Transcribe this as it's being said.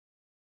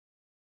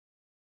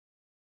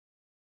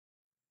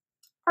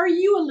Are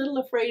you a little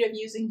afraid of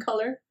using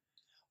color?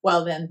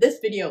 Well then, this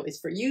video is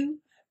for you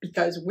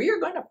because we're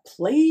going to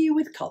play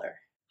with color.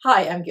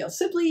 Hi, I'm Gail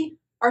Sibley,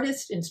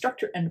 artist,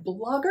 instructor, and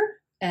blogger,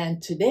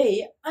 and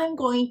today I'm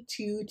going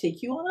to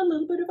take you on a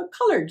little bit of a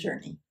color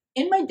journey.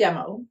 In my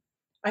demo,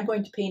 I'm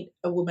going to paint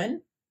a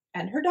woman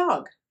and her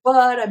dog,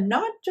 but I'm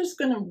not just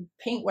going to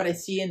paint what I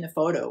see in the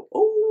photo.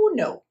 Oh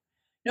no.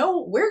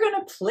 No, we're going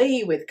to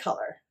play with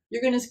color.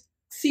 You're going to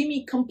see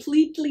me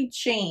completely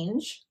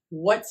change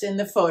what's in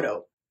the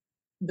photo.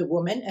 The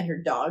woman and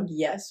her dog,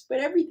 yes, but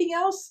everything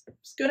else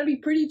is going to be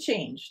pretty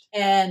changed.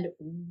 And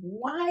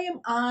why am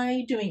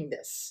I doing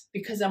this?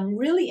 Because I'm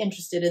really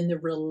interested in the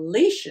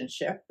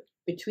relationship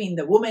between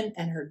the woman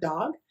and her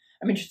dog.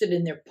 I'm interested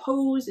in their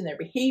pose, in their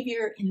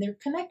behavior, in their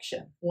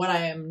connection. What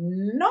I am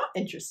not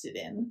interested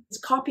in is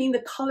copying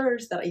the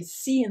colors that I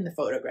see in the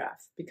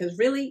photograph, because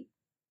really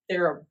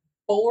they're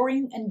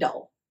boring and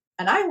dull.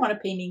 And I want a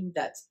painting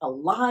that's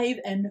alive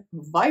and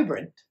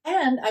vibrant.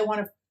 And I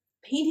want a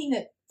painting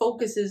that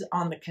focuses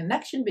on the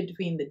connection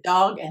between the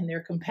dog and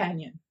their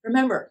companion.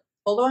 Remember,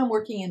 although I'm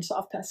working in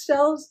soft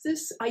pastels,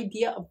 this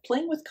idea of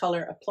playing with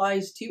color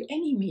applies to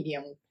any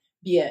medium,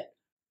 be it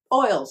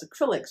oils,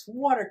 acrylics,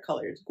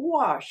 watercolors,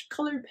 gouache,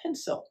 colored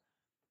pencil.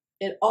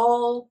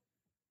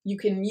 You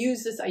can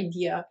use this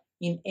idea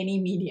in any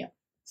medium.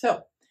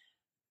 So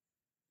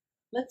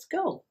let's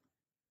go.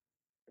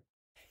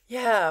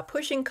 Yeah,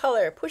 pushing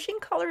color. Pushing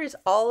color is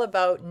all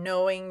about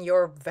knowing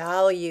your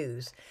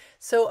values.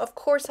 So of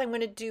course I'm going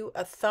to do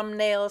a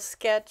thumbnail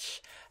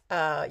sketch.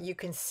 You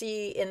can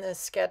see in the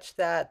sketch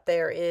that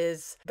there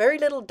is very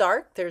little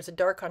dark. There's a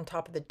dark on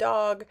top of the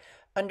dog,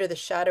 under the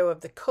shadow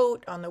of the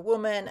coat on the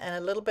woman, and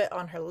a little bit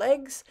on her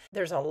legs.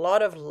 There's a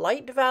lot of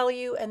light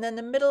value, and then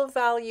the middle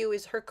value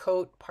is her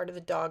coat, part of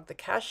the dog, the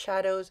cast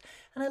shadows,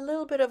 and a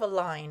little bit of a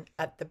line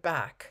at the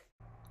back.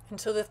 And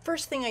so the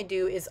first thing I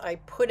do is I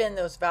put in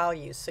those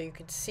values so you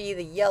can see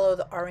the yellow,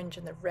 the orange,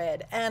 and the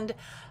red. And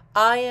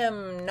I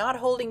am not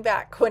holding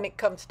back when it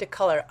comes to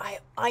color.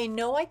 I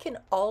know I can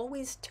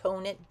always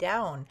tone it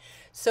down.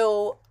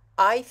 So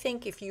I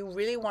think if you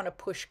really want to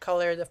push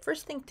color, the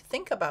first thing to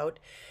think about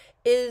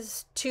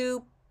is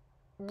to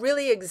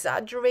really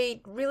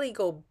exaggerate, really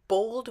go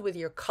bold with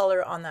your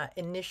color on that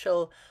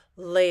initial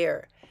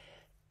layer.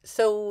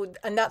 So,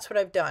 and that's what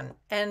I've done.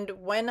 And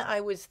when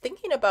I was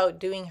thinking about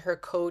doing her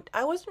coat,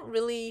 I wasn't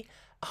really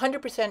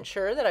 100%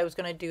 sure that I was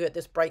going to do it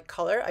this bright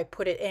color. I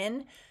put it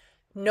in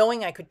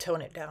knowing I could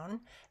tone it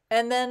down.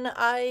 And then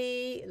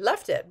I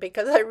left it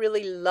because I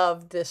really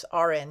loved this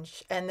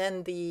orange. And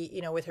then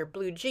with her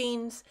blue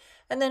jeans.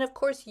 And then of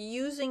course,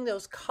 using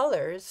those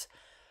colors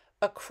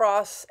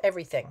across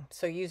everything.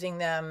 So using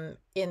them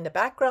in the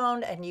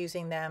background and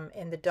using them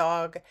in the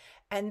dog,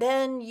 and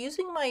then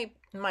using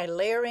my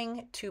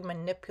layering to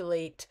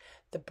manipulate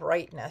the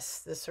brightness,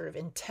 the sort of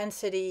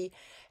intensity,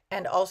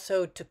 and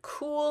also to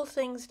cool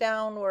things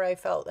down where I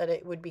felt that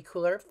it would be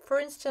cooler. For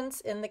instance,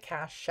 in the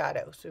cast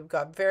shadows, we've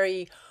got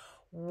very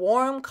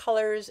warm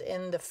colors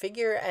in the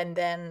figure and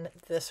then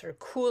the sort of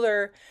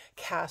cooler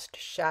cast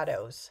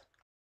shadows.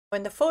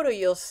 In the photo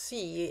you'll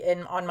see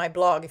on my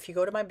blog, if you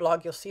go to my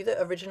blog, you'll see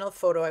the original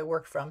photo I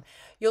worked from.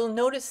 You'll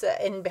notice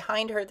that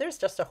behind her, there's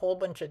just a whole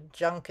bunch of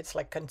junk. It's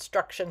like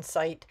construction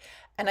site,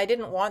 and I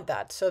didn't want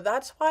that. So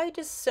that's why I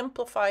just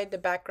simplified the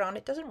background.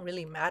 It doesn't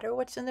really matter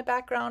what's in the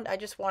background. I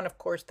just want, of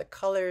course, the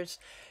colors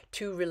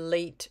to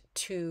relate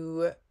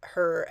to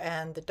her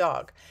and the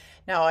dog.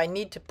 Now I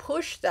need to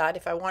push that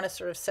if I want a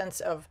sort of sense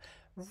of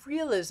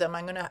realism.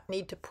 I'm going to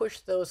need to push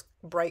those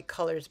bright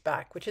colors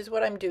back, which is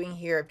what I'm doing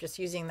here. I'm just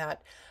using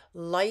that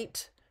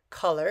light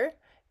color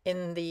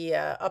in the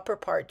upper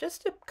part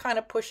just to kind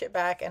of push it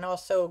back and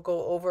also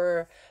go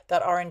over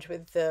that orange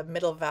with the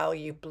middle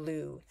value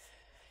blue.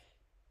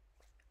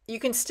 You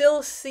can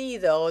still see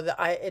though that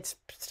it's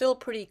still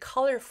pretty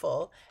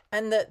colorful,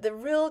 and the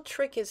real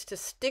trick is to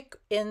stick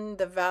in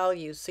the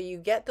values so you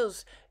get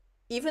those,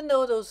 even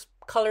though those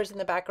colors in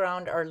the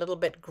background are a little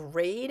bit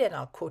grayed, and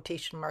I'll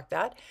quotation mark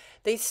that,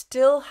 they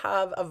still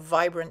have a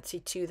vibrancy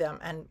to them.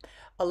 And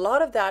a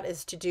lot of that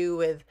is to do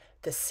with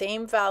the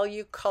same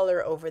value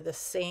color over the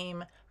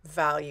same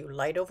value,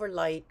 light over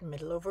light,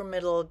 middle over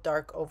middle,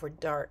 dark over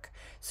dark.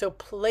 So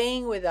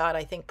playing with that,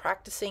 I think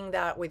practicing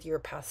that with your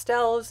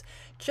pastels,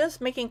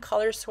 just making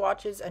color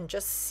swatches and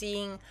just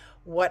seeing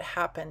what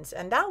happens.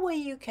 And that way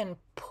you can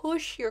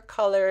push your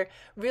color,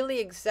 really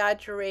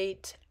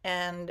exaggerate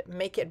and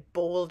make it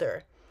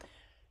bolder.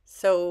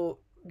 So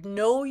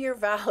know your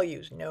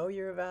values, know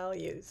your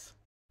values.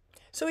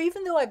 So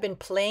even though I've been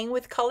playing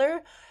with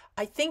color,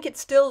 I think it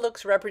still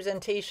looks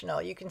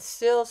representational. You can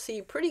still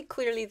see pretty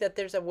clearly that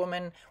there's a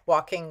woman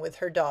walking with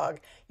her dog.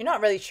 You're not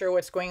really sure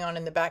what's going on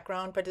in the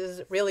background, but does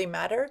it really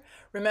matter?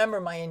 Remember,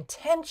 my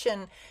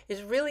intention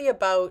is really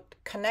about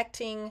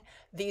connecting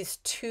these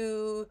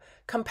two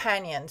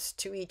companions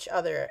to each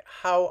other.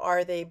 How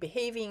are they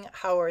behaving?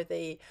 How are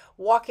they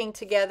walking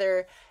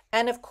together?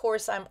 And of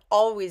course, I'm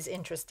always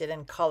interested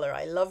in color.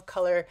 I love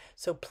color.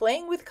 So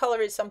playing with color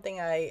is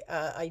something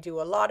I do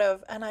a lot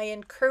of, and I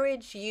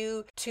encourage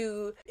you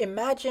to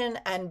imagine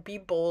and be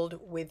bold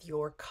with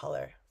your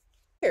color.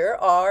 Here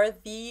are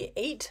the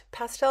 8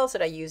 pastels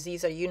that I use.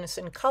 These are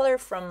Unison Color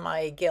from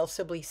my Gail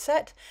Sibley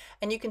set.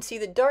 And you can see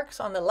the darks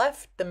on the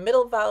left, the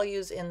middle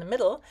values in the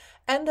middle,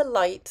 and the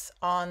lights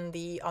on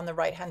the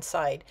right-hand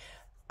side.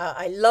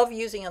 I love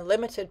using a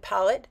limited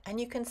palette, and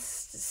you can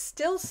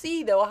still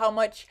see though how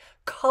much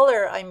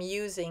color I'm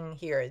using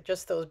here,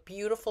 just those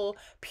beautiful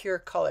pure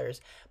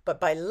colors. But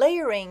by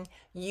layering,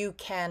 you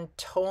can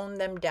tone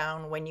them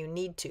down when you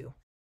need to.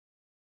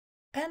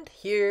 And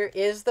here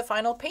is the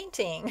final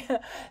painting,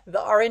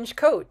 the orange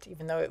coat,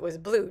 even though it was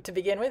blue to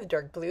begin with,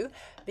 dark blue.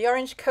 The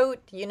orange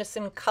coat,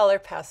 Unison Color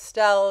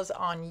Pastels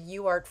on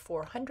UArt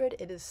 400.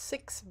 It is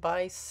 6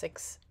 by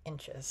 6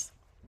 inches.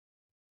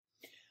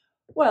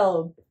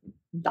 Well,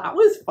 that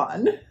was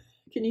fun.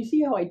 Can you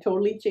see how I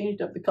totally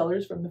changed up the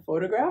colors from the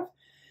photograph?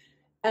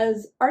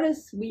 As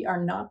artists, we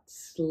are not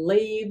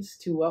slaves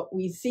to what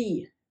we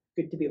see.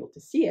 Good to be able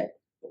to see it,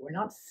 but we're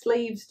not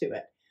slaves to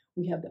it.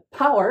 We have the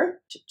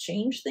power to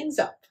change things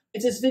up.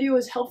 If this video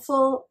is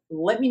helpful,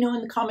 let me know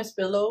in the comments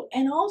below,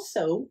 and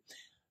also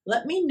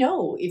let me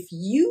know if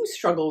you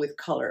struggle with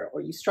color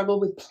or you struggle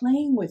with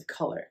playing with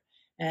color.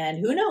 And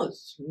who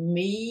knows,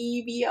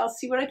 maybe I'll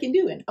see what I can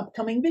do in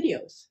upcoming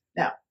videos.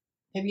 Now,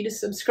 have you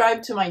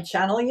subscribed to my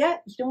channel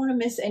yet? You don't want to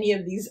miss any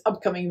of these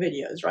upcoming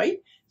videos, right?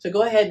 So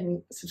go ahead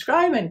and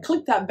subscribe and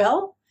click that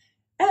bell.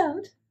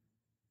 And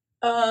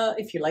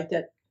if you liked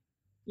it,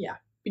 yeah,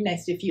 be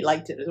nice if you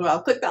liked it as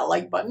well. Click that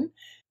like button.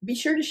 Be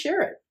sure to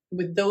share it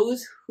with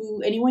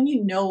anyone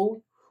you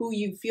know who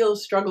you feel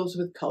struggles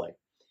with color.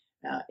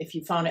 If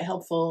you found it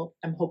helpful,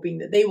 I'm hoping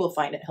that they will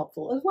find it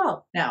helpful as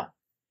well. Now,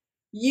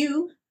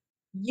 you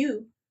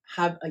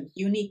have a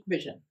unique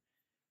vision.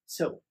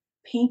 So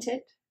paint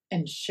it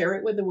and share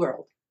it with the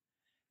world.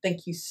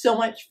 Thank you so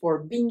much for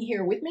being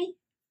here with me,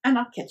 and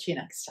I'll catch you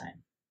next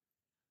time.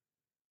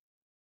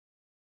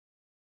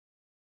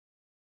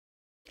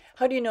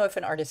 How do you know if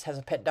an artist has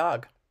a pet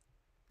dog?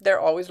 They're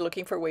always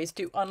looking for ways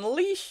to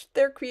unleash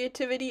their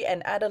creativity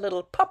and add a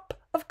little pop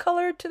of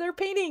color to their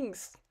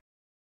paintings.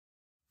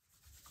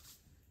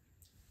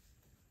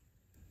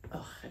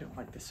 Oh, I don't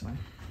like this one.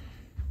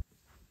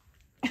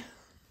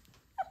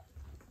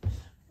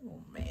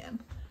 Oh man.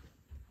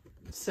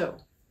 So,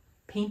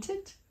 paint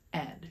it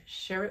and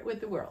share it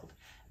with the world.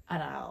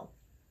 And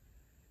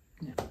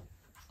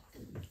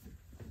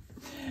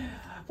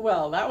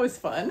well, that was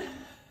fun.